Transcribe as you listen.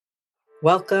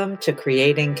Welcome to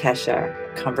Creating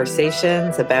Kesha,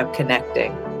 conversations about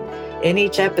connecting. In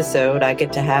each episode, I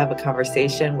get to have a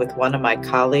conversation with one of my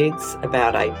colleagues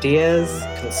about ideas,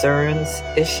 concerns,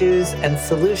 issues, and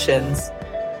solutions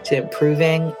to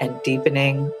improving and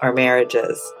deepening our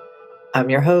marriages.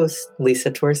 I'm your host, Lisa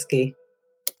Twersky.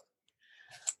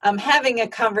 I'm having a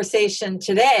conversation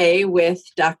today with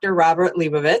Dr. Robert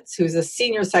Leibovitz, who's a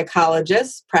senior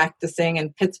psychologist practicing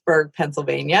in Pittsburgh,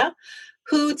 Pennsylvania,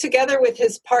 who, together with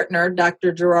his partner,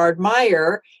 Dr. Gerard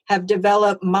Meyer, have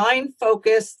developed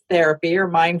mind-focused therapy or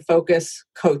mind-focused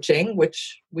coaching,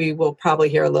 which we will probably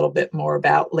hear a little bit more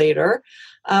about later.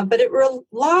 But it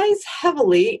relies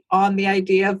heavily on the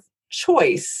idea of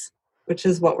choice, which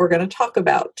is what we're going to talk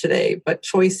about today, but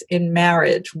choice in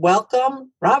marriage.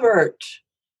 Welcome, Robert.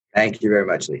 Thank you very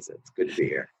much, Lisa. It's good to be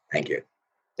here. Thank you.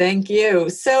 Thank you.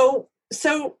 So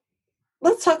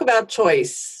let's talk about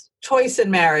choice in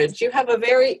marriage. You have a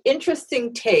very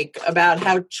interesting take about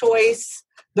how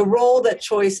the role that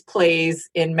choice plays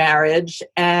in marriage.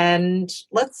 And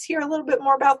let's hear a little bit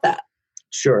more about that.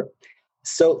 Sure.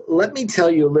 So let me tell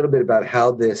you a little bit about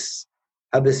how this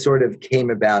sort of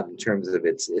came about in terms of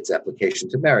its application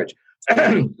to marriage.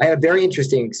 I had a very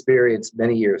interesting experience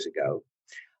many years ago.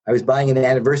 I was buying an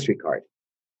anniversary card.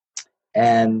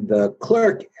 And the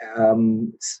clerk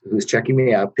who was checking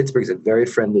me out, Pittsburgh's a very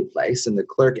friendly place, and the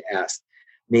clerk asked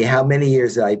me how many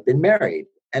years I'd been married.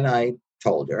 And I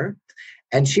told her,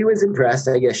 and she was impressed.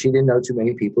 I guess she didn't know too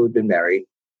many people who'd been married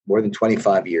more than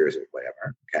 25 years or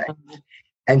whatever. Okay.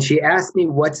 And she asked me,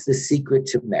 what's the secret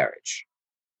to marriage?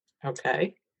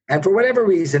 Okay. And for whatever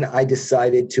reason, I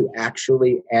decided to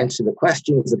actually answer the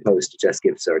question as opposed to just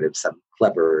give sort of some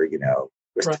clever,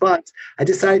 response. Right. I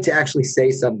decided to actually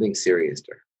say something serious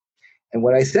to her. And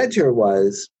what I said to her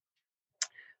was,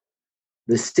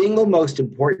 the single most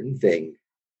important thing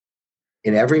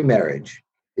in every marriage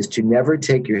is to never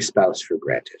take your spouse for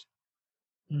granted.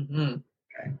 Mm-hmm.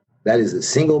 Okay? That is the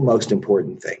single most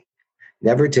important thing.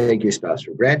 Never take your spouse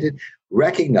for granted.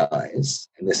 Recognize,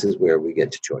 and this is where we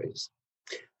get to choice,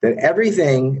 that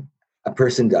everything a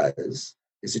person does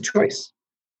is a choice.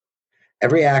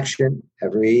 Every action,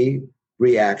 every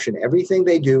reaction, everything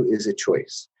they do is a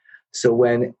choice. So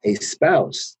when a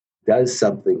spouse does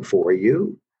something for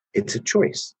you, it's a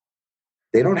choice.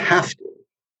 They don't have to.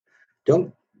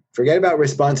 Don't forget about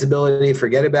responsibility,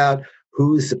 forget about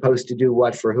who's supposed to do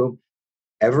what for whom.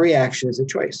 Every action is a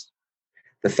choice.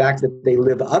 The fact that they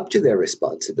live up to their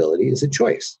responsibility is a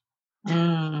choice.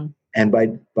 Mm. And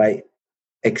by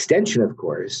extension, of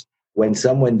course, when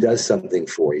someone does something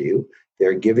for you,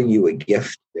 they're giving you a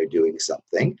gift, they're doing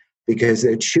something, because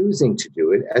they're choosing to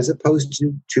do it as opposed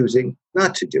to choosing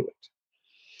not to do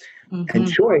it. Mm-hmm. And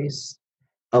choice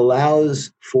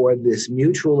allows for this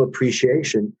mutual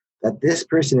appreciation that this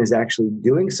person is actually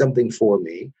doing something for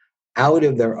me out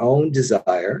of their own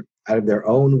desire, out of their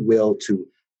own will to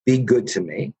be good to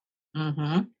me.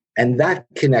 Mm-hmm. And that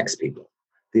connects people.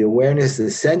 The awareness,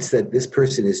 the sense that this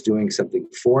person is doing something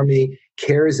for me,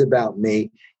 cares about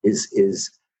me,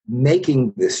 is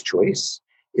making this choice,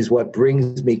 is what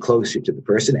brings me closer to the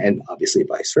person, and obviously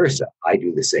vice versa. I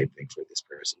do the same thing for this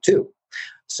person too.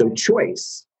 So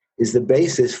choice is the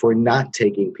basis for not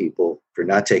taking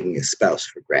a spouse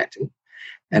for granted,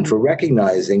 and for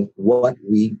recognizing what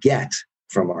we get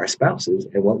from our spouses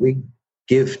and what we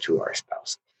give to our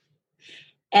spouses.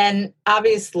 And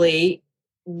obviously,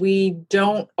 we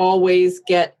don't always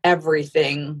get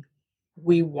everything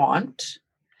we want.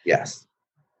 Yes.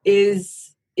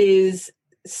 Is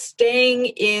staying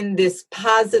in this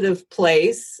positive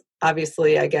place,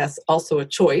 obviously, I guess, also a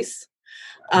choice,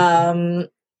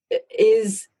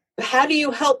 is how do you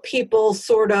help people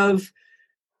sort of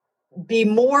be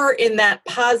more in that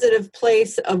positive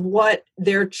place of what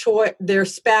their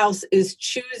spouse is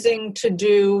choosing to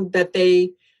do that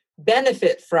they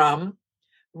benefit from,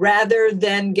 rather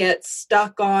than get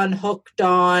stuck on, hooked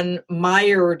on,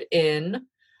 mired in,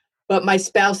 but my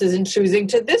spouse isn't choosing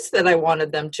to this that I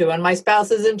wanted them to, and my spouse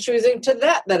isn't choosing to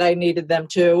that I needed them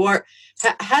to? Or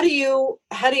how do you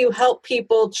help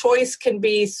people? Choice can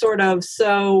be sort of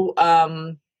so,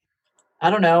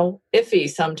 iffy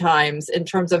sometimes in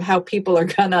terms of how people are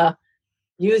gonna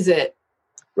use it.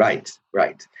 Right.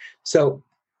 So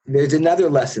there's another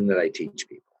lesson that I teach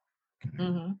people.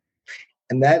 Mm-hmm.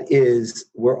 And that is,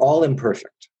 we're all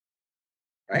imperfect,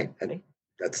 right? And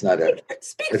that's not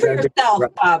Speak for yourself,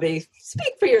 Bobby.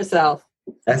 Speak for yourself.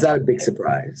 That's not a big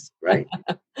surprise, right?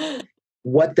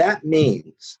 What that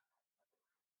means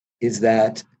is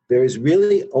that there is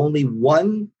really only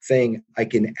one thing I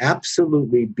can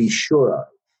absolutely be sure of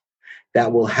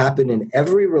that will happen in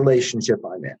every relationship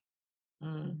I'm in.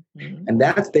 Mm-hmm. And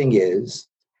that thing is,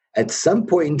 at some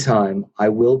point in time, I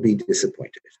will be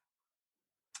disappointed.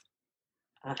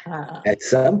 Uh-huh. At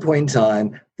some point in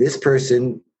time,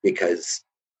 because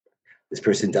this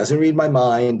person doesn't read my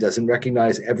mind, doesn't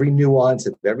recognize every nuance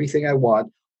of everything I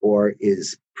want, or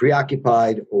is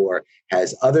preoccupied, or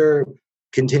has other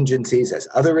contingencies, has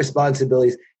other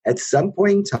responsibilities. At some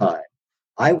point in time,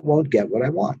 I won't get what I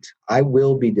want. I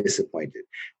will be disappointed.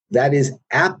 That is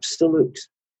absolute.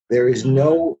 There is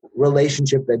no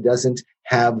relationship that doesn't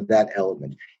have that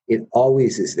element. It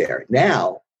always is there. Now,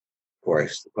 of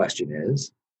course, the question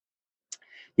is,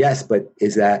 yes, but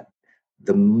is that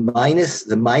the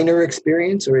minor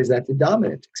experience, or is that the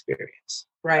dominant experience?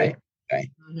 Right. Okay.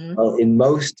 Mm-hmm.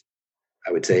 Well,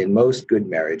 I would say in most good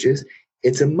marriages,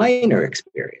 it's a minor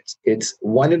experience. It's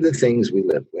one of the things we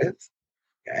live with,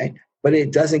 okay, but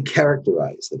it doesn't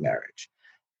characterize the marriage.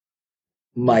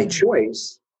 My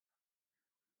choice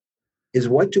is,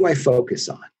 what do I focus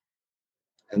on?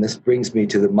 And this brings me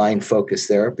to the mind focus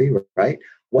therapy, right?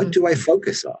 What do I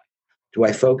focus on? Do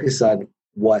I focus on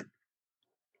what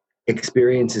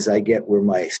experiences I get where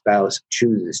my spouse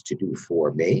chooses to do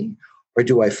for me? Or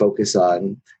do I focus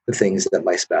on the things that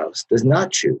my spouse does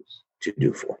not choose to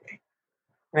do for me?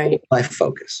 Right. My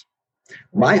focus.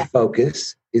 My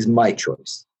focus is my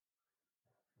choice.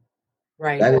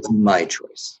 Right. That is my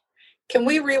choice. Can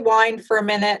we rewind for a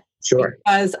minute? Sure.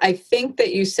 Because I think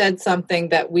that you said something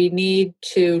that we need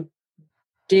to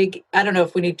I don't know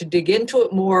if we need to dig into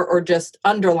it more or just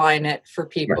underline it for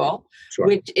people, Sure.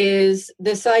 Which is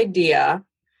this idea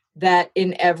that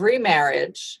in every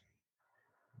marriage,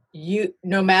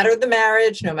 no matter the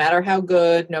marriage, no matter how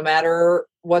good, no matter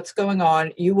what's going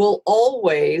on, you will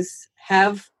always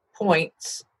have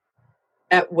points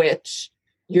at which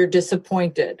you're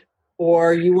disappointed,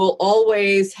 or you will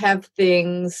always have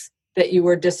things that you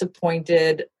were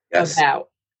disappointed about.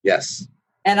 Yes.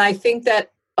 And I think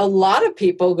that a lot of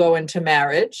people go into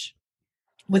marriage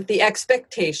with the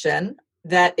expectation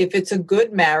that if it's a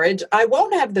good marriage, I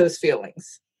won't have those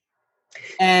feelings.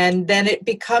 And then it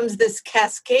becomes this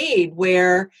cascade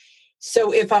where,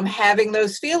 so if I'm having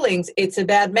those feelings, it's a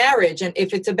bad marriage. And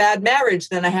if it's a bad marriage,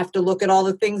 then I have to look at all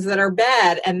the things that are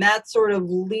bad. And that sort of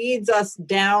leads us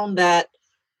down that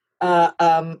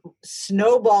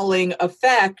snowballing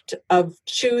effect of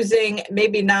choosing,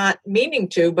 maybe not meaning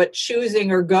to, but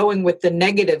choosing or going with the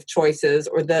negative choices,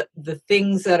 or the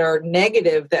things that are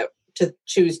negative that to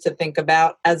choose to think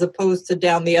about, as opposed to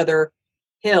down the other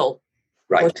hill,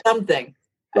 right, or something.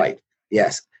 Right.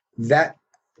 Yes.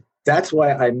 That's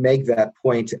why I make that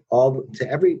point to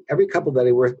every couple that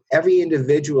I work, every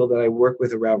individual that I work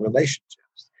with around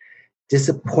relationships.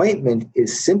 Disappointment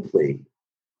is simply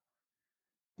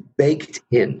baked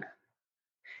in.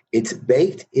 It's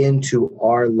baked into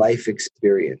our life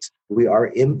experience. We are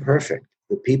imperfect.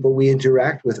 The people we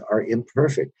interact with are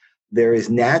imperfect. There is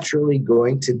naturally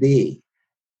going to be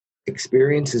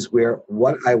experiences where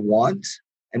what I want,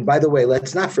 and by the way,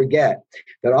 let's not forget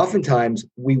that oftentimes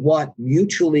we want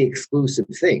mutually exclusive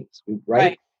things,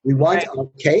 right? We want our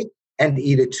cake and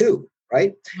eat it too,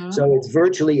 right? Mm-hmm. So it's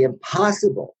virtually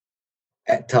impossible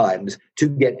at times to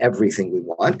get everything we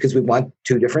want, because we want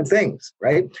two different things,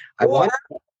 right?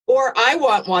 Or I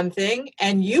want one thing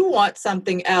and you want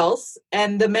something else,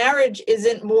 and the marriage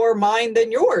isn't more mine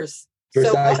than yours.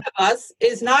 Precisely. So one of us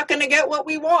is not going to get what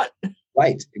we want.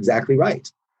 Right, exactly right.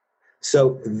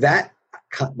 So that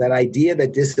idea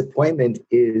that disappointment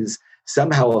is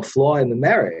somehow a flaw in the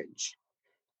marriage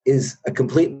is a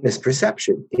complete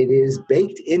misperception. It is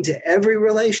baked into every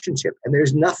relationship, and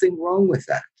there's nothing wrong with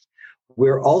that.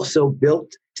 We're also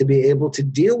built to be able to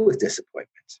deal with disappointment.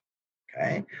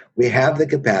 Okay, we have the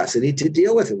capacity to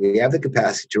deal with it. We have the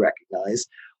capacity to recognize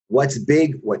what's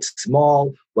big, what's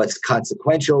small, what's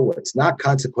consequential, what's not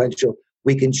consequential.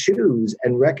 We can choose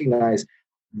and recognize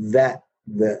that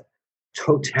the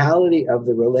totality of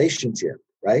the relationship,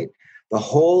 right? The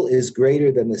whole is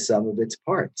greater than the sum of its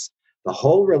parts. The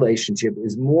whole relationship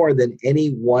is more than any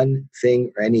one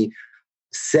thing or any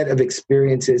set of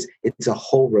experiences. It's a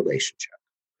whole relationship.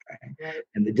 Okay? Right.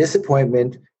 And the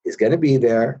disappointment is going to be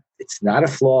there. It's not a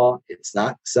flaw. It's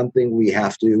not something we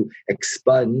have to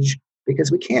expunge,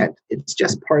 because we can't. It's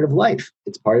just part of life.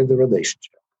 It's part of the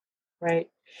relationship. Right.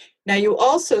 Now, you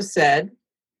also said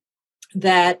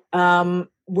that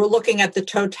we're looking at the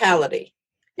totality.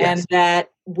 Yes. And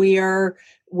that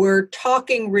we're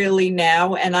talking really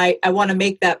now, and I want to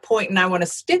make that point, and I want to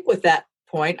stick with that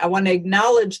point. I want to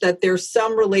acknowledge that there's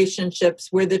some relationships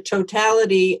where the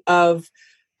totality of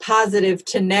positive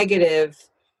to negative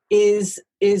is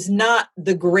is not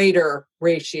the greater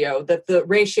ratio, that the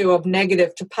ratio of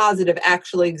negative to positive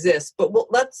actually exists. But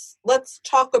let's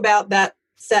talk about that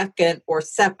second or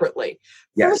separately.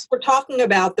 First, Yes. we're talking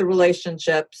about the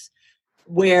relationships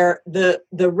where the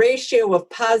ratio of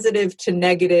positive to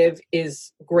negative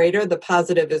is greater, the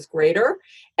positive is greater,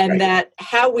 and Right. that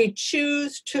how we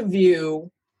choose to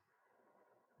view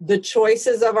the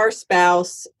choices of our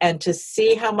spouse and to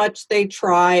see how much they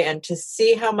try and to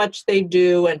see how much they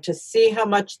do and to see how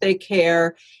much they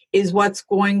care is what's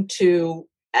going to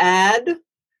add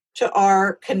to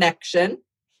our connection.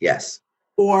 Yes.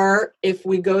 Or if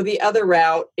we go the other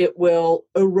route, it will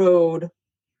erode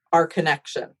our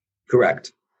connection.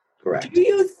 Correct. Do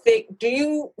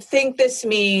you think this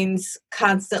means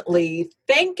constantly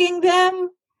thanking them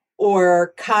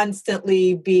or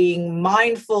constantly being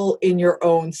mindful in your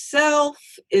own self?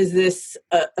 Is this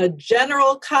a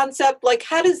general concept? Like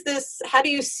how do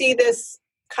you see this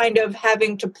kind of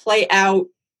having to play out,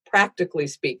 practically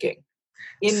speaking,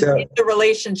 in the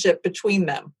relationship between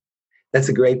them? That's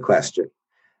a great question.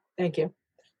 Thank you.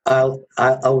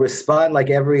 I'll respond like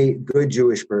every good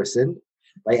Jewish person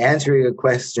by answering a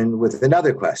question with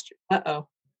another question. Uh-oh.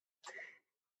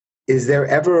 Is there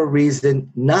ever a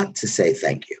reason not to say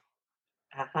thank you?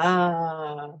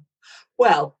 Aha.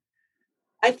 Well,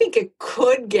 I think it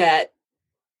could get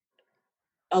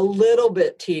a little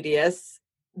bit tedious.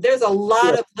 There's a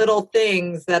lot of little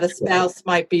things that a spouse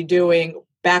might be doing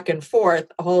back and forth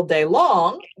a whole day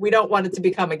long. We don't want it to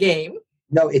become a game.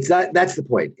 No, it's not. That's the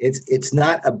point. It's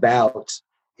not about,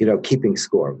 keeping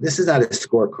score. This is not a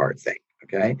scorecard thing.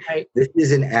 Okay. Right. This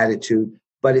is an attitude,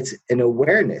 but it's an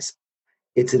awareness.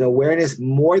 It's an awareness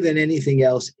more than anything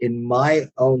else in my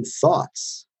own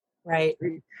thoughts. Right.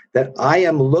 That I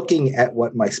am looking at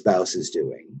what my spouse is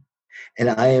doing and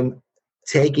I am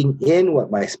taking in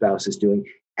what my spouse is doing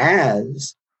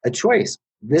as a choice.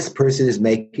 This person is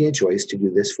making a choice to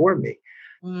do this for me.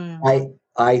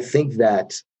 I think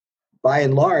that by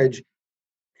and large,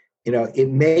 it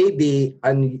may be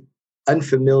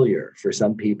unfamiliar for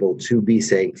some people to be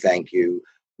saying thank you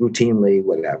routinely,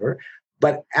 whatever.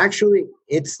 But actually,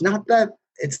 it's not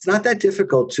that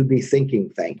difficult to be thinking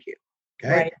thank you.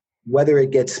 Okay, right. Whether it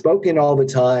gets spoken all the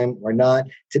time or not,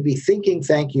 to be thinking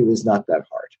thank you is not that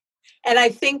hard. And I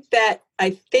think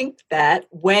that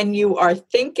when you are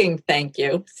thinking thank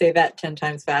you, say that 10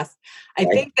 times fast. I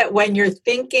think that when you're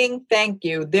thinking thank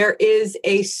you, there is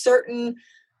a certain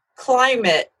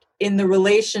climate in the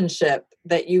relationship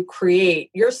that you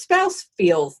create. Your spouse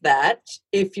feels that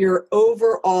if your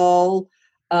overall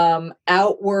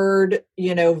outward,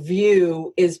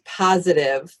 view is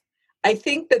positive. I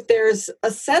think that there's a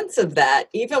sense of that,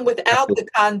 even without the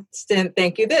constant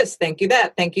thank you this, thank you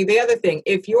that, thank you the other thing.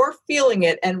 If you're feeling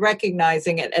it and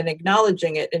recognizing it and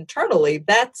acknowledging it internally,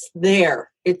 that's there.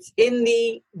 It's in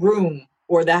the room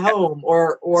or the home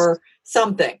or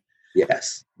something.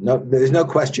 Yes. No, there's no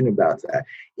question about that.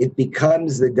 It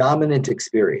becomes the dominant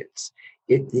experience.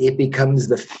 It becomes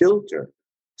the filter,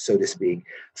 so to speak,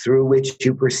 through which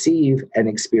you perceive and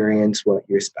experience what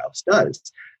your spouse does.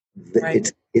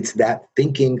 Right. It's that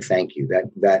thinking thank you,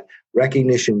 that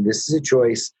recognition, this is a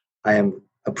choice, I am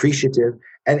appreciative.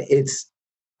 And it's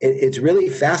really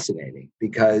fascinating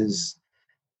because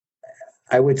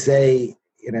I would say,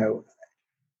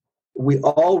 we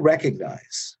all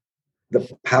recognize the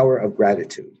power of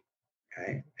gratitude.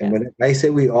 Okay. And when I say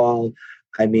we all,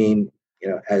 I mean,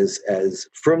 as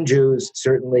frum Jews,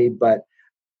 certainly, but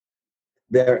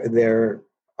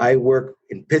I work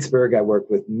in Pittsburgh. I work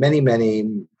with many,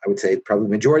 I would say probably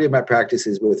the majority of my practice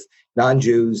is with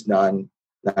non-Jews,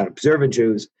 non-observant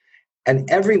Jews. And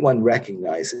everyone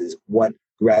recognizes what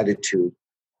gratitude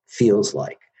feels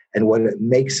like and what it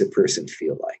makes a person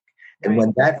feel like. And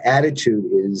when that attitude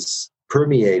is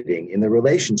permeating in the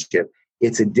relationship,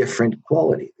 it's a different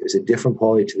quality. There's a different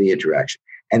quality to the interaction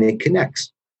and it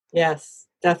connects. Yes,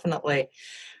 definitely.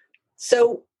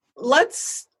 So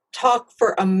let's talk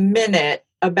for a minute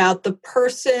about the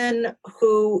person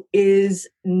who is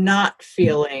not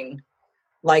feeling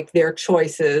like their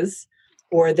choices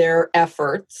or their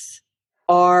efforts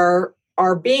are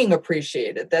being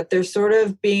appreciated, that they're sort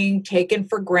of being taken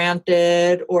for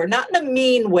granted, or not in a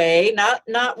mean way.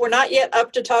 We're not yet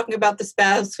up to talking about the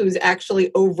spouse who's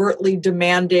actually overtly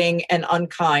demanding and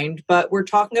unkind, but we're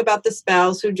talking about the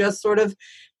spouse who just sort of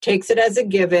takes it as a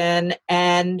given,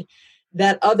 and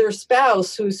that other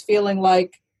spouse who's feeling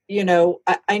like,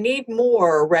 I need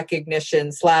more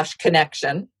recognition /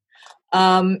 connection.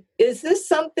 Is this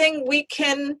something we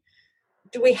can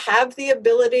do we have the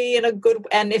ability in a good,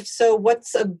 and if so,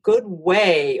 what's a good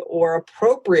way or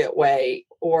appropriate way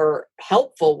or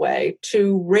helpful way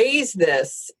to raise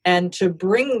this and to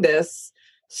bring this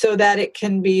so that it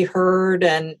can be heard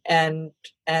and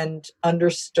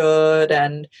understood?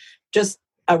 And just,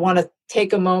 I want to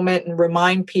take a moment and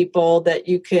remind people that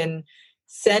you can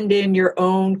send in your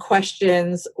own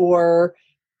questions or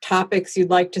topics you'd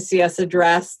like to see us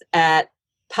addressed at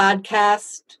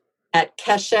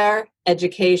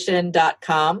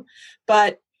podcast@keshereducation.com.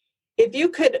 But if you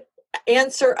could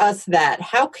answer us that,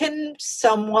 how can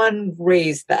someone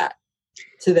raise that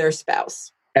to their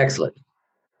spouse? Excellent.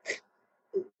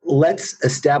 Let's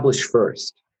establish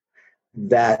first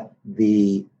that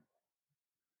the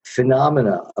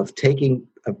phenomena of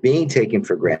being taken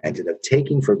for granted, of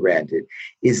taking for granted,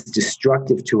 is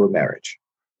destructive to a marriage.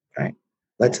 Right?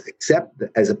 Let's accept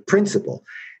that as a principle.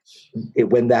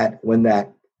 When that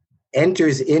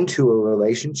enters into a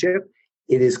relationship,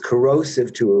 it is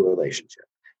corrosive to a relationship.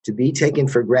 To be taken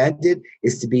for granted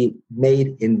is to be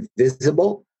made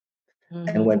invisible. Mm-hmm.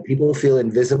 And when people feel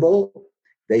invisible,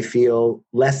 they feel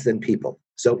less than people.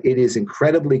 So it is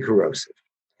incredibly corrosive.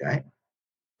 Okay?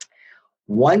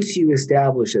 Once you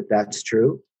establish that that's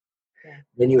true,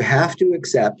 then you have to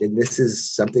accept, and this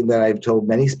is something that I've told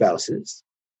many spouses,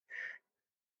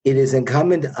 it is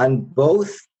incumbent on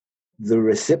both the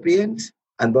recipient,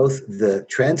 on both the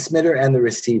transmitter and the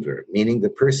receiver, meaning the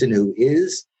person who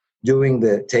is doing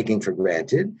the taking for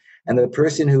granted and the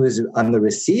person who is on the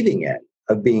receiving end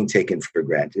of being taken for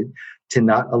granted, to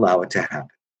not allow it to happen.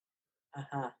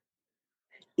 Uh-huh.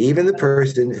 Even the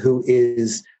person who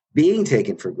is being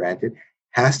taken for granted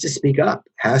has to speak up,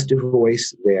 has to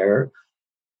voice their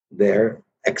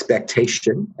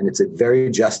expectation, and it's a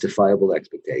very justifiable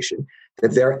expectation,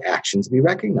 that their actions be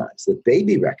recognized, that they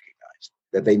be recognized,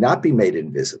 that they not be made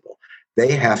invisible.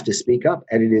 They have to speak up.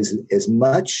 And it is as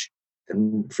much,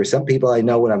 and for some people, I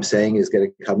know what I'm saying is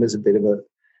going to come as a bit of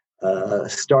a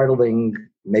startling,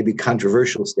 maybe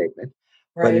controversial statement,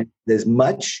 right. But it is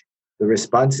much the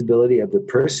responsibility of the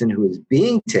person who is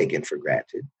being taken for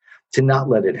granted to not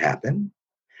let it happen,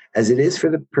 as it is for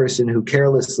the person who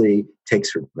carelessly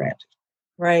takes for granted.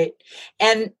 Right.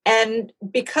 And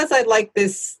because I like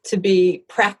this to be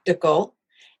practical,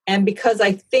 and because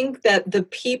I think that the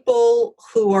people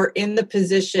who are in the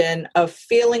position of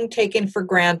feeling taken for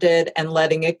granted and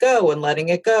letting it go and letting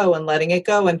it go and letting it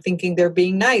go and thinking they're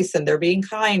being nice and they're being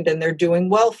kind and they're doing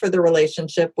well for the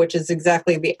relationship, which is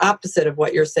exactly the opposite of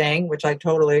what you're saying, which I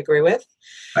totally agree with.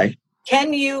 Right.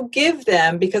 Can you give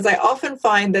them, because I often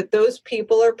find that those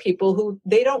people are people who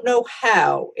they don't know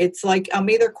how. It's like, I'm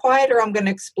either quiet or I'm going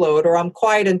to explode, or I'm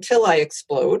quiet until I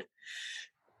explode.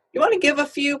 You want to give a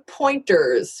few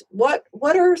pointers. What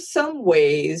are some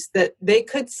ways that they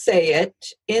could say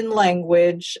it in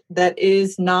language that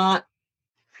is not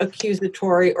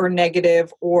accusatory or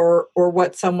negative, or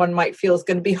what someone might feel is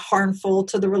going to be harmful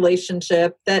to the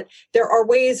relationship? That there are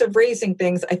ways of raising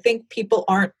things. I think people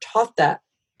aren't taught that.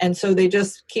 And so they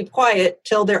just keep quiet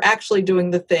till they're actually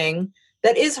doing the thing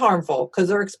that is harmful because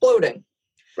they're exploding.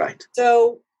 Right.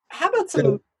 So how about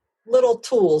some little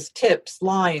tools, tips,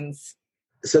 lines?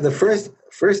 So the first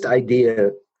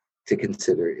idea to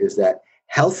consider is that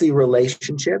healthy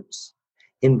relationships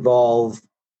involve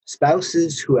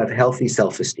spouses who have healthy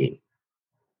self-esteem.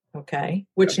 Okay.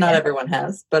 Which not everyone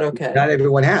has, but okay. Not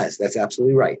everyone has. That's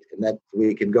absolutely right. And that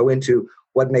we can go into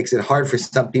what makes it hard for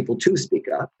some people to speak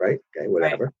up, right? Okay,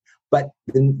 whatever. Right. But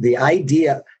the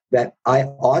idea that I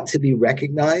ought to be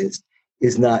recognized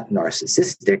is not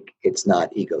narcissistic. It's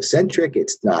not egocentric.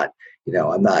 It's not,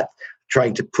 I'm not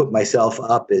trying to put myself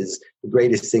up as the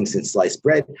greatest thing since sliced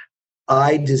bread.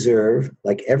 I deserve,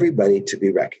 like everybody, to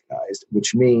be recognized,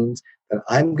 which means that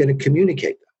I'm going to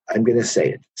communicate that. I'm going to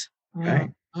say it.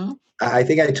 Right? Mm-hmm. I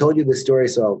think I told you the story,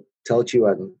 so I'll tell it to you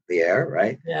on the air,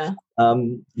 right? Yeah.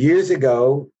 Years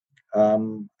ago,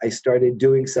 I started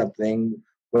doing something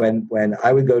when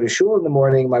I would go to shul in the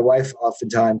morning. My wife,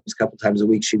 oftentimes, a couple times a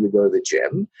week, she would go to the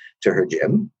gym, to her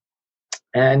gym.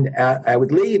 And I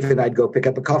would leave and I'd go pick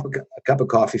up a cup of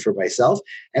coffee for myself,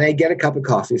 and I'd get a cup of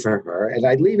coffee for her, and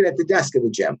I'd leave it at the desk of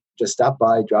the gym. Just stop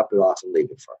by, drop it off, and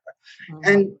leave it for her. Mm-hmm.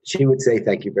 And she would say,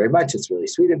 "Thank you very much. It's really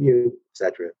sweet of you,"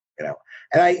 etc.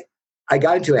 And I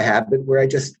got into a habit where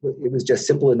it was just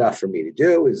simple enough for me to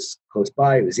do. It was close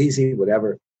by. It was easy,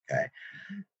 whatever. Okay.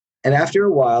 And after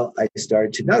a while, I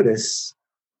started to notice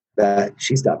that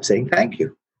she stopped saying thank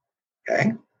you.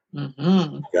 Okay.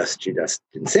 Mm-hmm. She just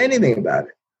didn't say anything about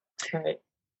it. Right.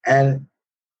 And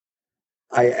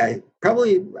I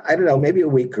probably, I don't know, maybe a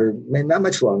week or maybe not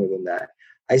much longer than that,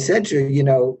 I said to her, you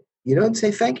don't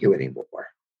say thank you anymore.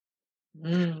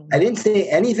 I didn't say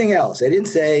anything else. I didn't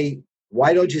say,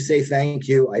 why don't you say thank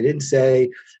you? I didn't say,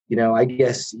 I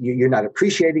guess you're not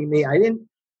appreciating me. I didn't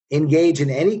engage in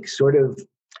any sort of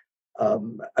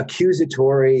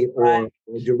accusatory or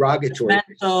derogatory.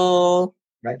 Mental.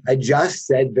 Right. I just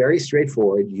said very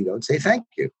straightforward, you don't say thank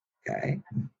you. Okay.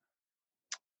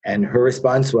 And her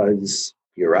response was,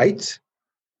 you're right.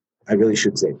 I really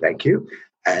should say thank you.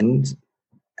 And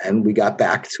we got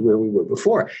back to where we were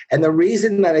before. And the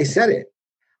reason that I said it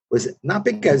was not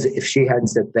because if she hadn't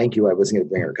said thank you, I wasn't going to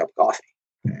bring her a cup of coffee.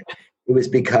 Okay? It was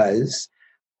because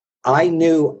I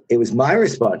knew it was my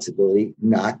responsibility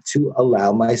not to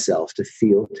allow myself to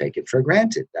feel taken for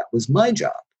granted. That was my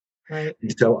job. Right.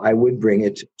 And so I would bring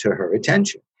it to her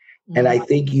attention. And I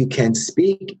think you can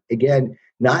speak, again,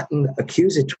 not in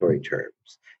accusatory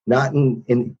terms, not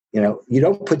in you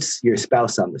don't put your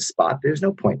spouse on the spot. There's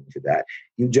no point to that.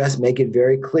 You just make it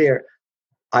very clear.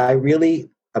 I really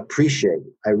appreciate,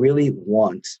 I really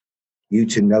want you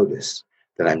to notice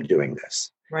that I'm doing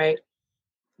this. Right.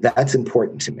 That's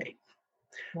important to me.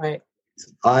 Right.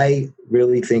 I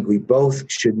really think we both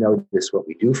should notice what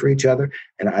we do for each other.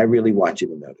 And I really want you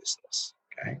to notice this.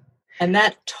 Okay. And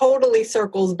that totally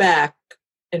circles back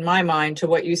in my mind to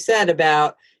what you said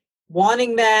about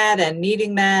wanting that and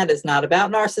needing that is not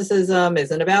about narcissism,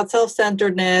 isn't about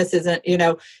self-centeredness,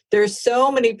 there's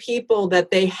so many people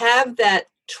that they have that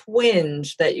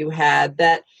twinge that you had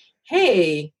that,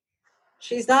 hey,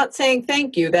 she's not saying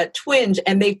thank you, that twinge,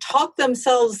 and they talk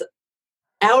themselves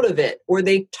out of it, or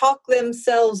they talk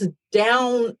themselves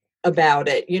down about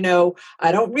it.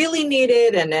 I don't really need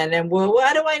it. And well,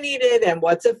 why do I need it? And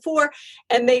what's it for?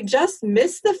 And they just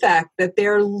miss the fact that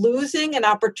they're losing an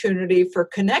opportunity for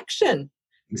connection.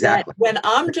 Exactly. That when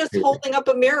I'm just holding up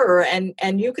a mirror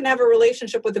and you can have a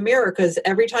relationship with a mirror because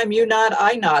every time you nod,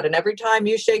 I nod. And every time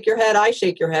you shake your head, I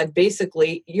shake your head.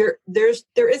 Basically,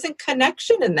 there isn't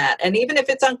connection in that. And even if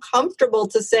it's uncomfortable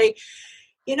to say,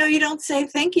 you don't say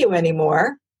thank you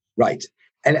anymore. Right.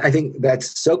 And I think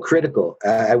that's so critical.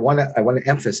 I want to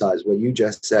emphasize what you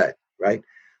just said, right?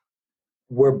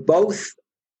 We're both,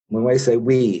 when I say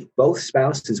we, both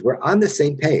spouses, we're on the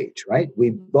same page, right? We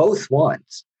both want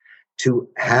to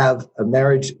have a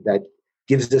marriage that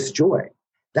gives us joy.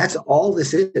 That's all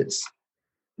this is.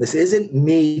 This isn't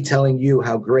me telling you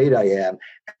how great I am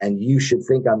and you should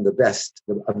think I'm the best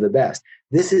of the best.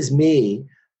 This is me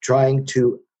trying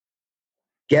to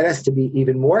get us to be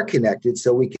even more connected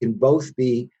so we can both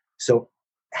be so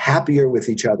happier with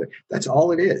each other. That's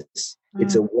all it is.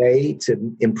 It's a way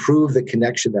to improve the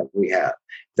connection that we have.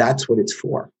 That's what it's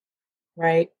for.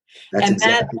 Right. That's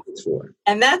exactly what it's for.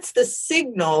 And that's the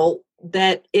signal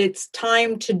that it's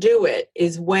time to do it,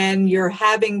 is when you're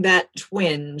having that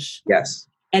twinge. Yes.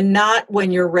 And not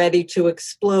when you're ready to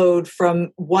explode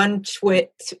from one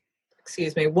twinge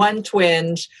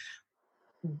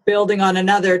building on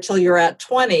another till you're at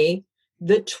 20.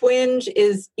 The twinge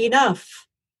is enough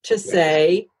to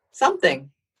say something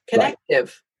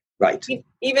connective. Right.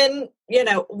 Even,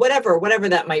 whatever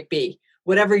that might be,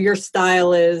 whatever your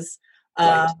style is,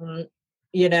 and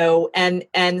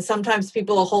sometimes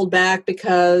people will hold back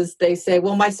because they say,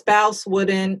 well, my spouse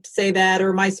wouldn't say that,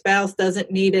 or my spouse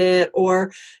doesn't need it,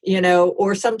 or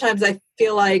sometimes I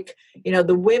feel like,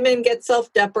 the women get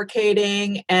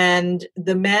self-deprecating and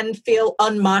the men feel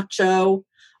unmacho.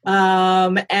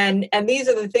 And these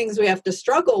are the things we have to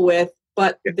struggle with,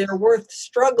 but they're worth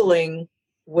struggling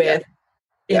with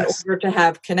in order to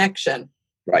have connection.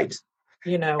 Right.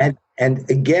 And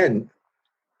again,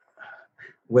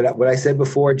 what I said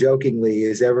before jokingly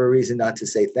is there a reason not to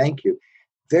say thank you?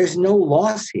 There's no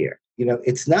loss here.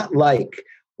 It's not like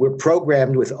we're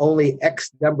programmed with only X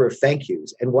number of thank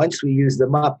yous. And once we use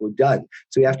them up, we're done.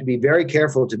 So we have to be very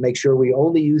careful to make sure we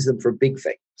only use them for big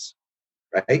things,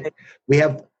 right? We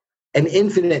have an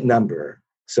infinite number,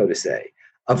 so to say,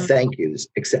 of thank yous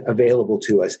available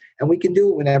to us. And we can do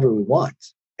it whenever we want.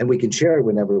 And we can share it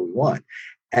whenever we want.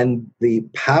 And the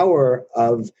power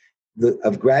of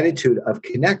gratitude, of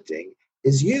connecting,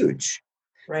 is huge.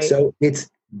 Right. So it's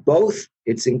both.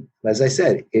 As I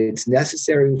said, it's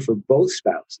necessary for both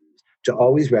spouses to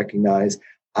always recognize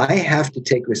I have to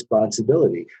take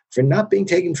responsibility for not being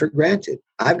taken for granted.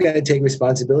 I've got to take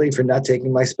responsibility for not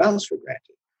taking my spouse for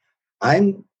granted.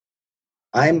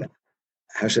 I'm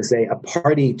how should I say, a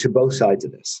party to both sides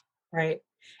of this. Right.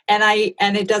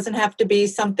 And it doesn't have to be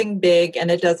something big, and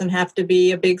it doesn't have to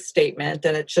be a big statement,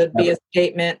 and it should be a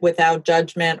statement without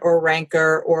judgment or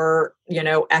rancor or,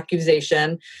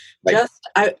 accusation. Right. Just,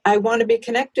 I want to be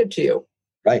connected to you.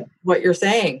 Right. What you're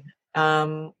saying,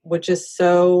 which is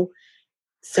so,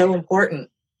 so important.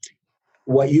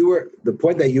 the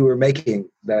point that you were making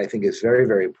that I think is very,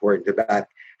 very important about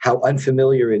how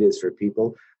unfamiliar it is for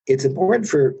people. It's important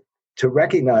to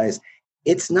recognize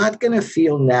it's not going to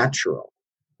feel natural.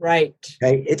 Right.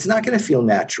 Okay? It's not going to feel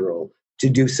natural to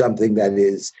do something that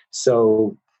is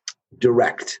so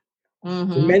direct for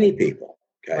many people.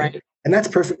 Okay. Right. And that's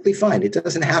perfectly fine. It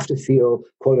doesn't have to feel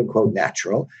quote unquote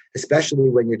natural, especially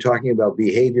when you're talking about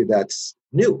behavior that's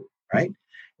new, right?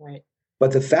 Right.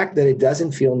 But the fact that it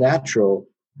doesn't feel natural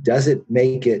doesn't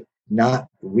make it not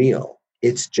real.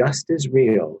 It's just as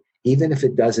real, even if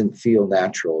it doesn't feel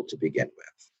natural to begin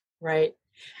with. Right.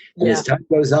 And as time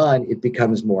goes on, it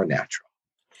becomes more natural.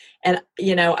 And,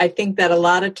 I think that a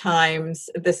lot of times,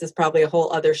 this is probably a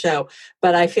whole other show,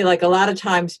 but I feel like a lot of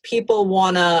times people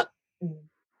want to,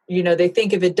 they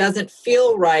think if it doesn't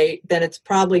feel right, then it's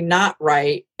probably not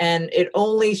right. And it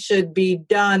only should be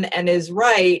done and is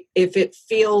right if it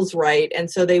feels right. And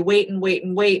so they wait and wait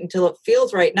and wait until it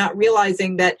feels right, not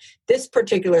realizing that this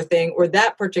particular thing or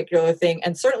that particular thing,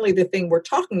 and certainly the thing we're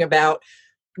talking about,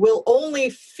 will only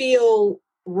feel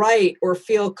right or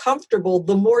feel comfortable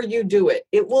the more you do it.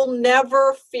 It will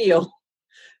never feel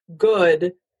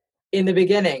good in the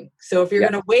beginning. So if you're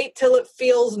going to wait till it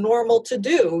feels normal to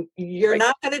do, you're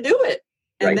not going to do it.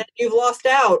 And then you've lost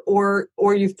out, or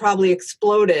you've probably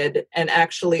exploded and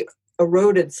actually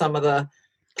eroded some of the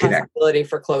possibility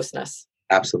for closeness.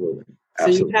 Absolutely. So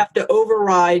you have to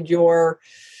override your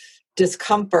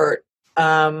discomfort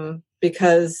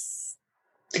because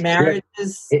marriage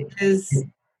is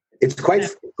it's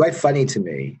quite funny to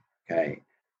me, okay,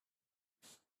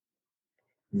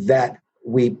 that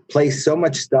we place so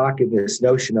much stock in this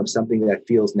notion of something that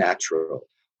feels natural,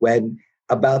 when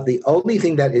about the only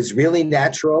thing that is really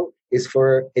natural is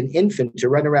for an infant to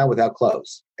run around without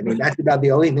clothes. I mean, that's about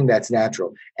the only thing that's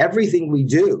natural. Everything we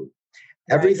do,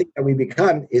 everything that we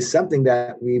become is something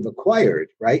that we've acquired,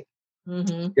 right?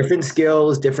 Mm-hmm. Different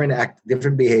skills,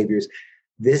 different behaviors.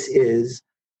 This is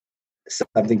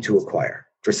something to acquire.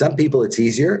 For some people, it's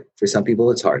easier. For some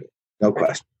people, it's harder. No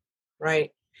question.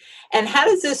 Right. And how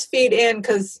does this feed in?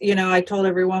 Because, I told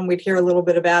everyone we'd hear a little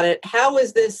bit about it. How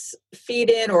is this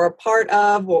feed in or a part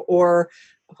of, or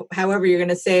however you're going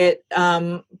to say it,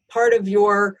 part of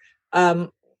your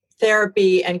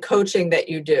therapy and coaching that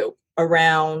you do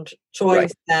around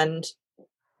choice and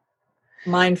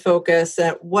mind focus?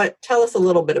 Tell us a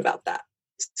little bit about that.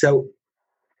 So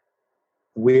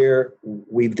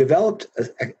we've developed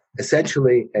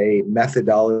essentially a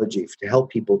methodology to help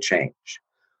people change.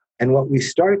 And what we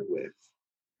start with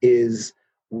is,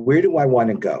 where do I want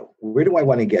to go? Where do I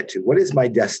want to get to? What is my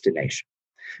destination?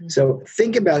 Mm-hmm. So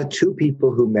think about two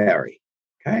people who marry,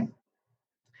 okay?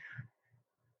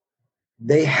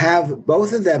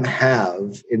 Both of them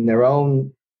have in their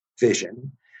own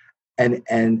vision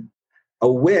and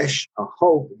a wish, a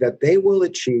hope that they will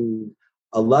achieve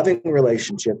a loving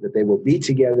relationship, that they will be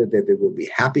together, that they will be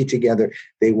happy together,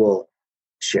 they will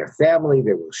share family,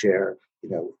 they will share,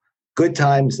 good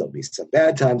times, there'll be some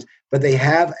bad times, but they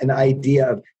have an idea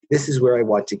of, this is where I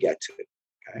want to get to.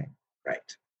 Okay,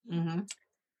 right. Mm-hmm.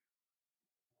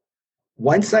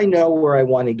 Once I know where I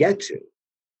want to get to,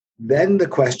 then the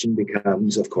question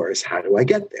becomes, of course, how do I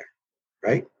get there?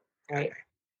 Right? Right.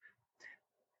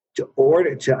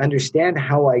 To understand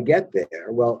how I get there,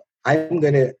 well, I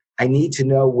need to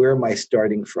know where am I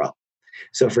starting from.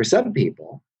 So for some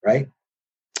people, right,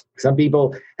 some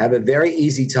people have a very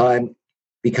easy time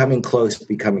becoming close,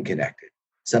 becoming connected.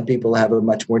 Some people have a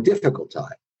much more difficult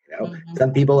time. Mm-hmm.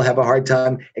 Some people have a hard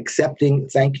time accepting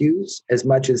thank yous as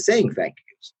much as saying thank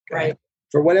yous. Okay? Right.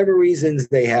 For whatever reasons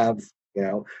they have,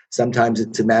 sometimes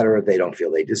it's a matter of they don't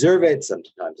feel they deserve it.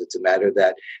 Sometimes it's a matter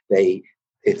that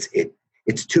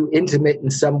it's too intimate in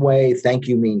some way. Thank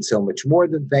you means so much more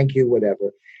than thank you,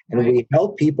 whatever. And we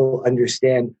help people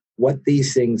understand what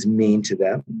these things mean to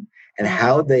them and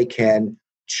how they can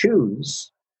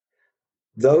choose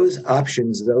those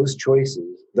options, those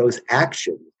choices, those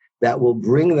actions that will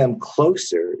bring them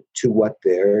closer to what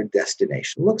their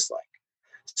destination looks like.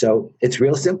 So it's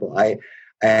real simple. I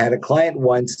had a client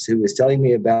once who was telling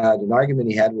me about an argument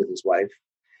he had with his wife.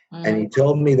 Mm. And he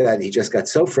told me that he just got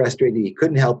so frustrated, he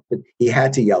couldn't help it. He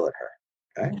had to yell at her.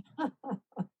 Okay?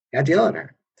 He had to yell at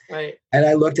her. Right. And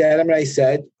I looked at him and I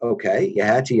said, okay, you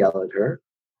had to yell at her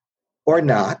or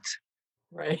not.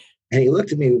 Right. And he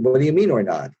looked at me, what do you mean or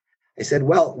not? I said,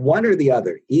 well, one or the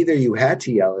other. Either you had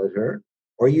to yell at her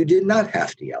or you did not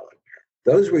have to yell at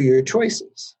her. Those were your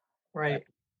choices. Right.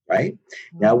 Right?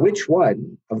 Mm-hmm. Now, which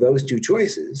one of those two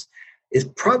choices is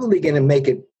probably going to make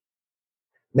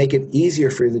it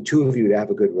easier for the two of you to have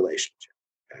a good relationship?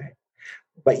 Okay?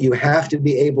 But you have to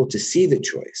be able to see the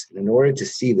choice. And in order to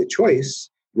see the choice,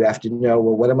 you have to know,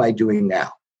 well, what am I doing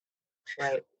now?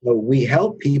 Right. So we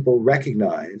help people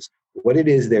recognize what it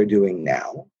is they're doing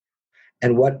now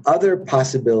and what other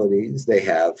possibilities they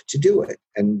have to do it.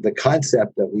 And the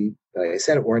concept that I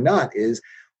said it or not, is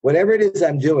whatever it is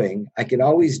I'm doing, I can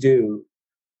always do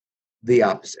the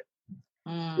opposite.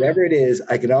 Whatever it is,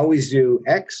 I can always do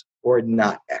X or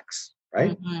not X,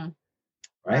 right? Mm-hmm.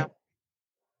 Right? Wow.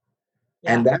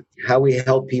 Yeah. And that's how we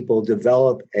help people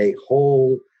develop a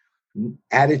whole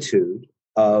attitude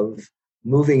of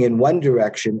moving in one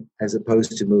direction as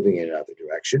opposed to moving in another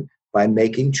direction by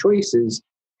making choices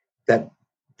that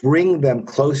bring them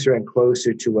closer and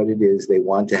closer to what it is they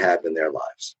want to have in their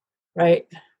lives. Right.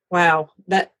 Wow.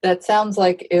 That sounds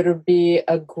like it would be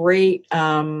a great,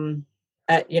 I'm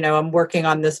working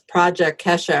on this project,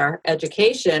 Kesher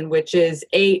Education, which is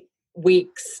 8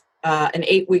 weeks, an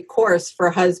 8-week course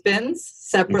for husbands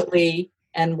separately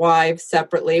and wives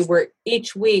separately, where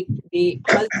each week the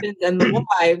husbands and the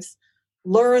wives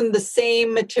learn the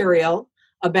same material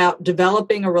about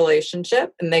developing a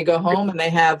relationship, and they go home and they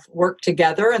have work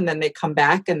together, and then they come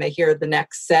back and they hear the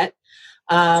next set.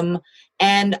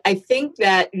 And I think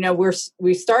that,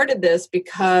 we started this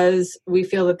because we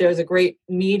feel that there's a great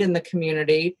need in the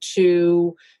community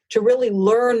to really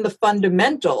learn the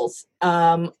fundamentals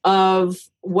of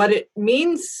what it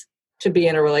means to be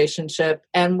in a relationship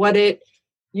and what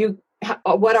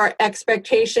our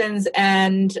expectations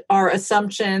and our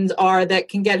assumptions are that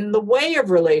can get in the way of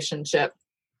relationship,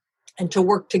 and to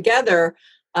work together.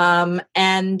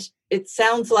 And it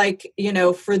sounds like,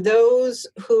 for those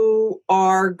who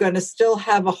are going to still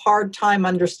have a hard time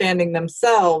understanding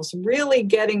themselves, really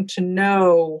getting to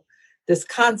know this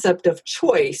concept of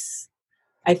choice,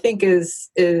 I think is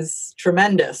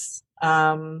tremendous.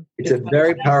 It's a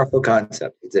very powerful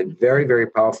concept. It's a very, very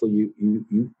powerful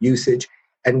usage.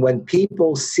 And when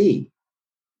people see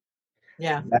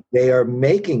that they are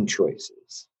making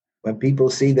choices, when people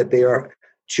see that they are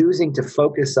choosing to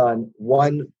focus on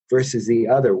one versus the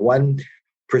other, one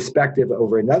perspective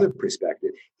over another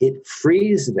perspective, it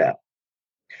frees them.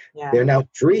 Yeah. They're now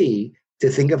free to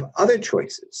think of other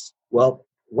choices. Well,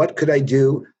 what could I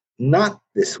do not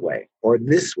this way or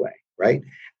this way, right?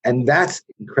 And that's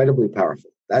incredibly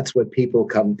powerful. That's what people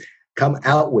come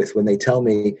out with when they tell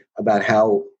me about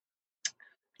how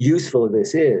useful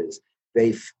this is.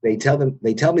 They tell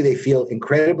me they feel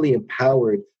incredibly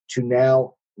empowered to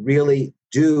now really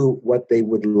do what they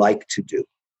would like to do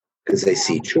because they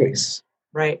see choice.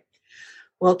 Right.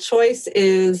 Well, choice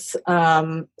is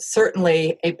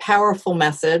certainly a powerful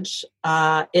message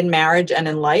in marriage and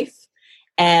in life.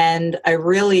 And I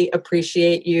really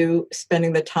appreciate you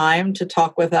spending the time to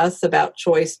talk with us about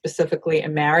choice specifically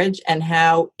in marriage and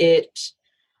how it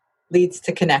leads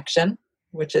to connection,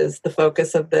 which is the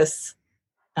focus of this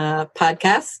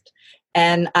podcast.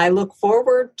 And I look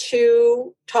forward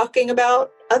to talking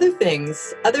about other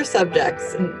things, other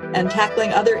subjects, and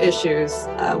tackling other issues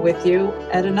with you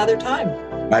at another time.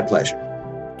 My pleasure.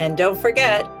 And don't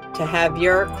forget to have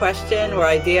your question or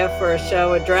idea for a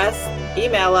show addressed.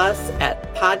 Email us at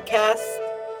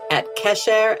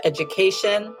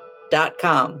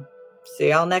podcast@keshereducation.com. See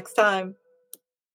y'all next time.